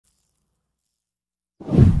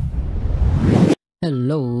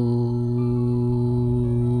Hello,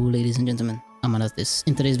 ladies and gentlemen, I'm iDuzzDis.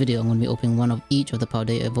 In today's video, I'm going to be opening one of each of the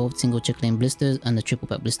Paldea Evolved single Checklane Blisters and the triple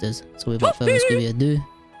pack blisters. So without further ado,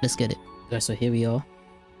 let's get it. Guys, so here we are.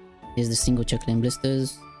 Here's the single Checklane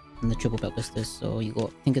Blisters and the triple pack blisters. So you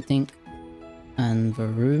got Tinkatink and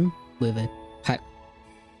Varoom with a pack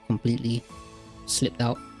completely slipped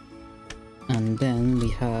out. And then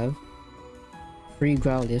we have 3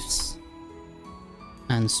 Growlithes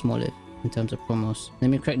and Smoliv in terms of promos.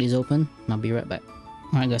 Let me crack these open and I'll be right back.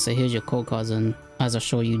 Alright guys, so here's your code cards, and as I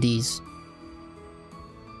show you these,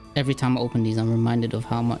 every time I open these I'm reminded of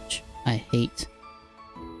how much I hate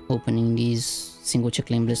opening these single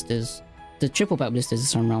Checklane blisters. The triple pack blisters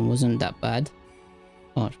this time around wasn't that bad.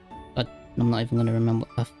 Or I'm not even gonna remember.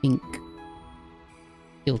 I think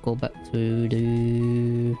it'll go back to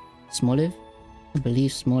the Smoliv. I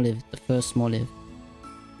believe Smoliv, the first Smoliv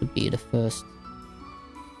would be the first.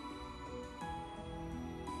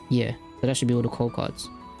 Yeah, so that should be all the code cards,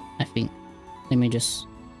 I think. Let me just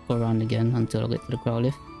go around again until I get to the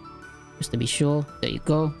Growlithe, just to be sure. There you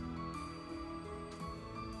go.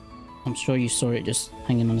 I'm sure you saw it just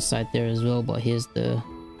hanging on the side there as well, but here's the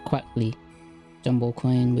Quaxly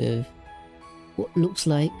Coin with what looks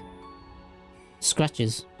like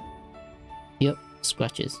scratches. Yep,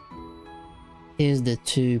 scratches. Here's the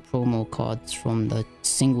 2 promo cards from the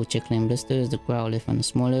single Checklane blisters, the Growlithe and the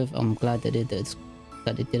Smoliv. I'm glad they did this.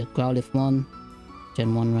 That they did a Growlithe one,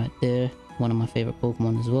 Gen 1 right there, one of my favorite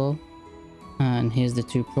Pokemon as well. And here's the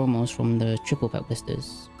 2 promos from the triple pack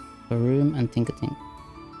blisters, Varoom and Tinkatink.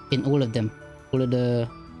 In all of them, all of the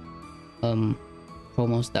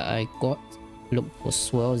promos that I got looked for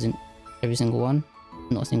swirls in every single one,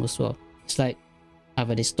 not a single swirl. It's like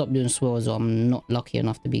either they stopped doing swirls or I'm not lucky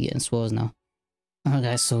enough to be getting swirls now. Alright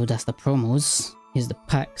guys, so that's the promos. Here's the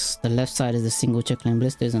packs. The left side is the single Checklane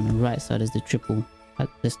blisters and the right side is the triple pack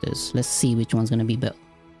blisters. Let's see which one's going to be better.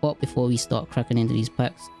 But before we start cracking into these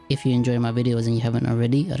packs, if you enjoy my videos and you haven't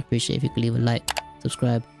already, I'd appreciate if you could leave a like,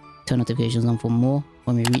 subscribe, turn notifications on for more.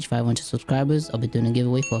 When we reach 500 subscribers, I'll be doing a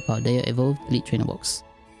giveaway for a Paldea Evolved Elite Trainer Box.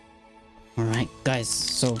 Alright guys,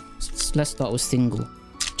 so let's start with single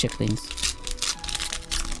Checklanes.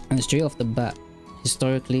 And straight off the bat,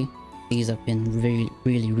 historically, these have been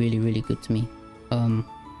really good to me.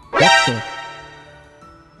 What the?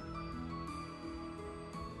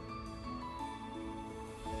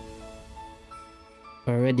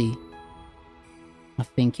 Already, I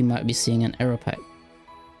think you might be seeing an error pack.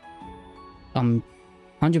 I'm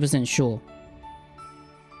 100% sure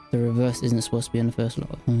the reverse isn't supposed to be on the first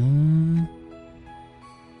lot.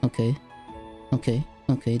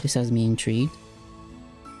 Okay, this has me intrigued.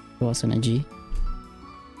 Cross energy.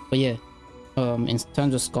 But yeah, in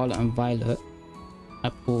terms of Scarlet and Violet, I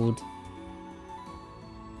pulled.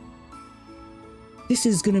 This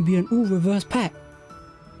is gonna be an all reverse pack.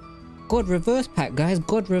 God reverse pack, guys.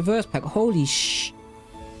 God reverse pack. Holy sh!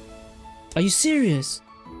 Are you serious?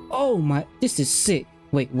 Oh my! This is sick.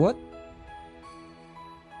 Wait, what?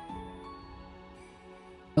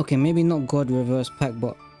 Okay, maybe not God reverse pack,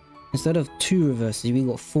 but instead of 2 reverses, we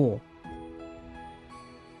got 4,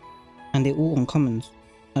 and they're all uncommons.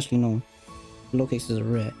 Actually, no. Low cases are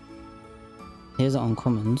rare. Here's the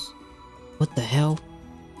uncommons. What the hell?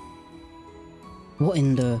 What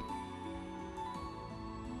in the?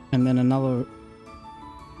 And then another.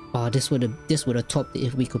 Oh, this would have topped it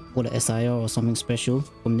if we could pull a SIR or something special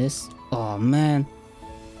from this. Oh man!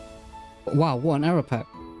 Wow, what an error pack!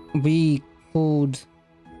 We pulled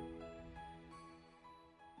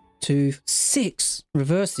 2, 6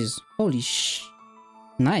 reverses. Holy sh!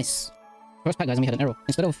 Nice. First pack, guys, and we had an error.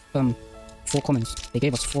 Instead of 4 commons, they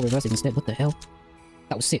gave us 4 reverses instead. What the hell?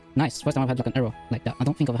 That was sick. Nice. First time I've had like an error like that. I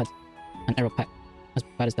don't think I've had an error pack as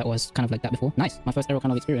bad as that was, kind of like that before. Nice. My first error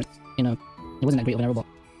kind of experience. You know, it wasn't that great of an error, but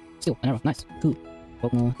still an error. Nice. Cool.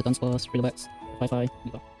 Pokemon, the Dunsparce, Riddlebacks, Fi-Fi.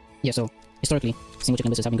 Yeah, so historically, single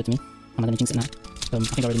Checklane blisters have been good to me. I'm not gonna jinx it now. I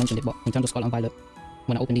think I already mentioned it, but in terms of Scarlet and Violet,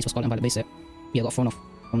 when I opened these for Scarlet and Violet base set, yeah, I got thrown off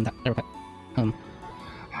from that error pack.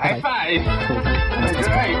 High five! Cool.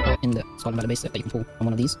 In the Scarlet and Violet base set that you can pull from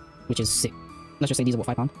one of these, which is sick. Let's just say these are what,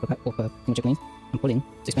 £5 per pack or per single Checklane. I'm pulling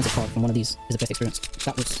this expensive card from one of these is the best experience.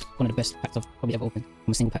 That was one of the best packs I've probably ever opened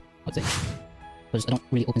from a single pack, I'd say. Because I don't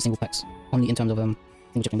really open single packs, only in terms of single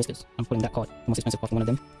Checklane blisters. I'm pulling that card, the most expensive card from one of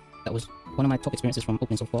them. That was one of my top experiences from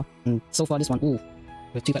opening so far. And so far this one, ooh,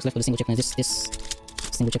 with 2 packs left for the single Checklane, this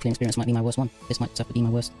single Checklane experience might be my worst one. This might have to be my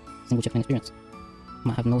worst single Checklane experience.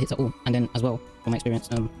 Might have no hits at all. And then as well, from my experience,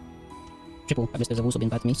 triple pack blisters have also been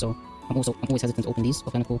bad to me, so I'm always hesitant to open these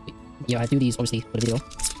organical. Yeah, I do these obviously for the video,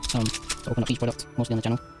 to open up each product, mostly on the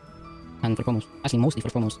channel, and for the promos. Actually, mostly for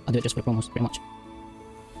the promos. I do it just for the promos, pretty much.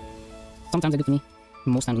 Sometimes they're good for me.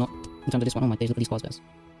 Most times not. In terms of this one, oh my days, look at these cards, guys.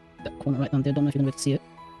 That corner right down there, don't know if you're gonna be able to see it.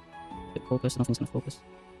 Bit focus, nothing's gonna focus.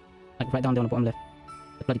 Like right down there on the bottom left.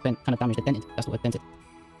 The bloody pen kind of damaged, the dented. That's the word, dented.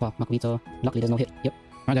 Wow, Makuita. Luckily there's no hit. Yep.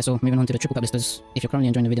 Alright guys, so moving on to the triple pack blisters. If you're currently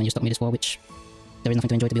enjoying the video and you stuck me this far, which there is nothing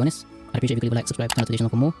to enjoy, to be honest, I'd appreciate if you could leave a like, subscribe, turn notification on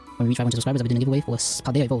for more. When we reach 500 subscribers, I'll be doing a giveaway for a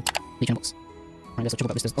Paldea Evolved Legion box. Alright guys, so triple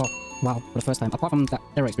pack blisters. Oh, wow, for the first time. Apart from that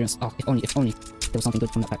era experience, oh, if only there was something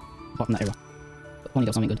good from that pack. Apart from that era. But only there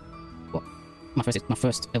was something good. What? My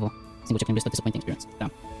first ever single Checklane Blister disappointing experience. Damn.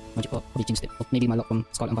 What'd you put? Probably jinxed it. Or maybe my luck from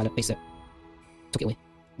Scarlet Violet base set took it away.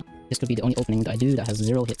 No. This could be the only opening that I do that has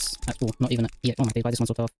 0 hits at all. Not even yeah. Oh my days, why is this one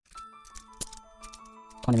so tough?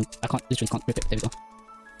 Literally can't grip it. There we go.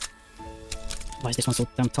 Why is this one so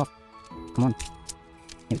damn tough? Come on.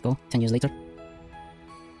 Here we go. 10 years later.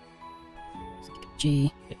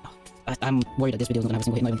 G. I'm worried that this video is gonna have a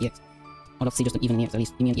single hit, not even EX. I'd love to see just an even EX at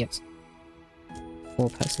least. Give me an EX. 4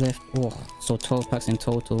 packs left. Oh, so 12 packs in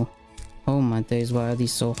total. Oh my days, why are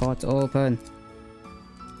these so hard to open?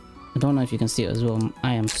 I don't know if you can see it as well.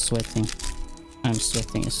 I am sweating. I'm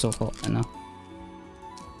sweating. It's so hot right now.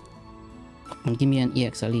 And give me an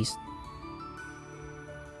EX at least.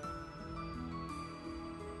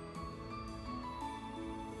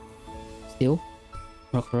 Still.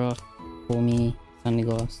 Rockruff, Formy,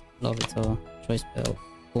 Sandygast, Lovita, Choice Belt,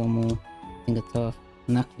 Formal, Tinkatink,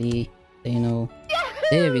 Quaxly, Dano.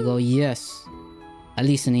 There we go, yes! At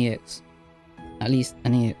least an EX. At least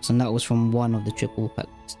an EX, and that was from one of the triple pack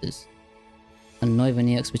blisters. And not even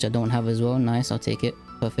EX, which I don't have as well. Nice, I'll take it.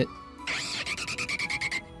 Perfect.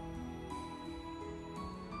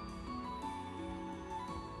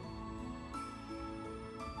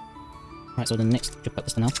 Alright, so the next triple pack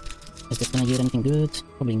blister now. Is this gonna give anything good?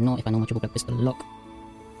 Probably not if I know my triple pack blister luck.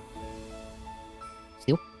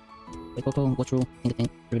 Still. Coco, Watchroom, Tinkatink,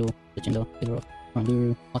 Riddle, Lichindo, Vigoroth,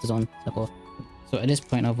 Ranguru, Artisan, Slackoff. So at this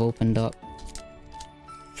point I've opened up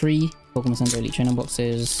 3 Pokemon Center Elite Trainer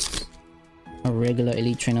boxes, a regular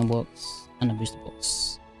Elite Trainer box, and a booster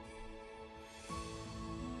box.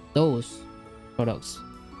 Those products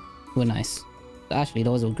were nice. Actually,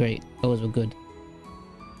 those were great. Those were good.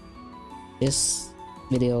 This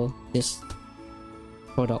video, this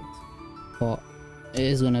product part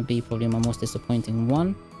is gonna be probably my most disappointing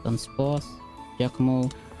one. Dunsparce, Giacomo.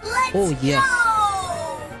 Oh yes!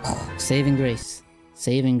 Oh, saving grace.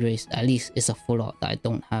 Saving grace. At least it's a full art that I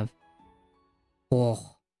don't have. Oh.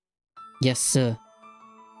 Yes, sir.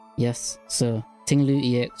 Yes, sir. Tinglu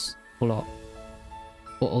EX full art.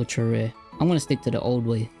 Or ultra rare. I'm gonna stick to the old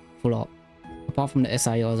way full art. Apart from the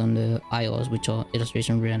SIRs and the IRs, which are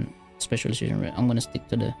illustration rare and special illustration rare, I'm gonna stick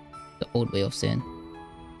to the old way of saying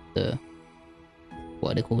the,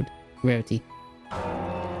 what are they called? Rarity.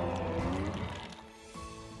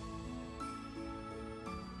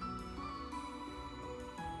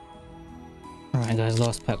 Alright guys,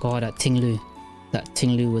 last pack. Oh, that Tinglu. That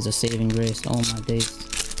Tinglu was a saving grace. Oh my days.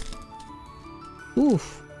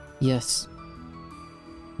 Oof. Yes.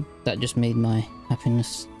 That just made my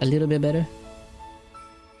happiness a little bit better.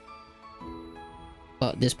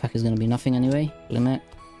 But this pack is going to be nothing anyway. Limit,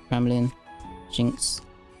 Ramblin, Jinx,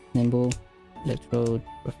 Nimble, Electrode,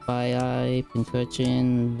 Rafai,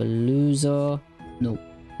 Pincurchin, Veluza.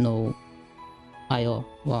 No. IR.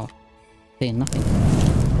 Wow. Okay, nothing.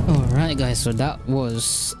 Alright guys, so that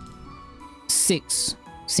was 6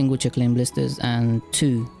 single Checklane blisters and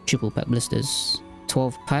 2 triple pack blisters.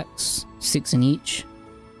 12 packs, 6 in each.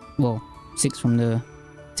 Well, 6 from the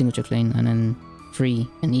single Checklane and then 3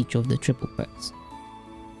 in each of the triple packs.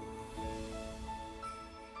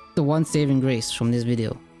 The one saving grace from this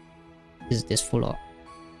video is this full art.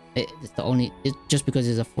 It's the only, it's just because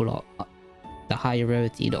it's a full art. The higher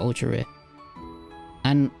rarity, the ultra rare.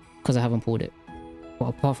 And because I haven't pulled it. But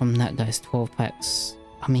apart from that guys, 12 packs,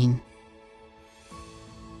 I mean,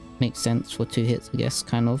 makes sense for 2 hits I guess,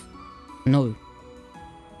 kind of. No.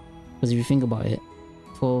 Because if you think about it,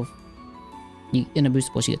 12, in a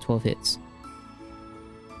booster box you get 12 hits.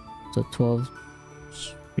 So 12,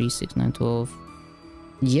 3, 6, 9, 12.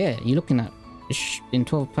 Yeah, you're looking at, in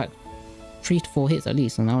 12 packs, 3 to 4 hits at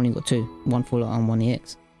least, and I only got 2. 1 full art and 1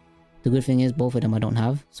 EX. The good thing is, both of them I don't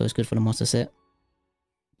have, so it's good for the master set.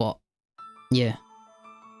 But, yeah.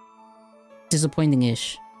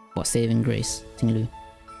 Disappointing-ish, but saving grace, Tinglu.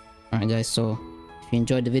 Alright guys, so, if you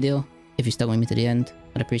enjoyed the video, if you stuck with me to the end,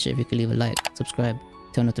 I'd appreciate if you could leave a like, subscribe,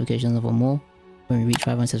 turn notifications on for more. When we reach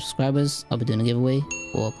 500 subscribers, I'll be doing a giveaway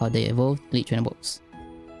for Paldea Evolved Elite Trainer Box.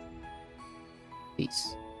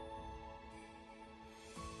 Peace.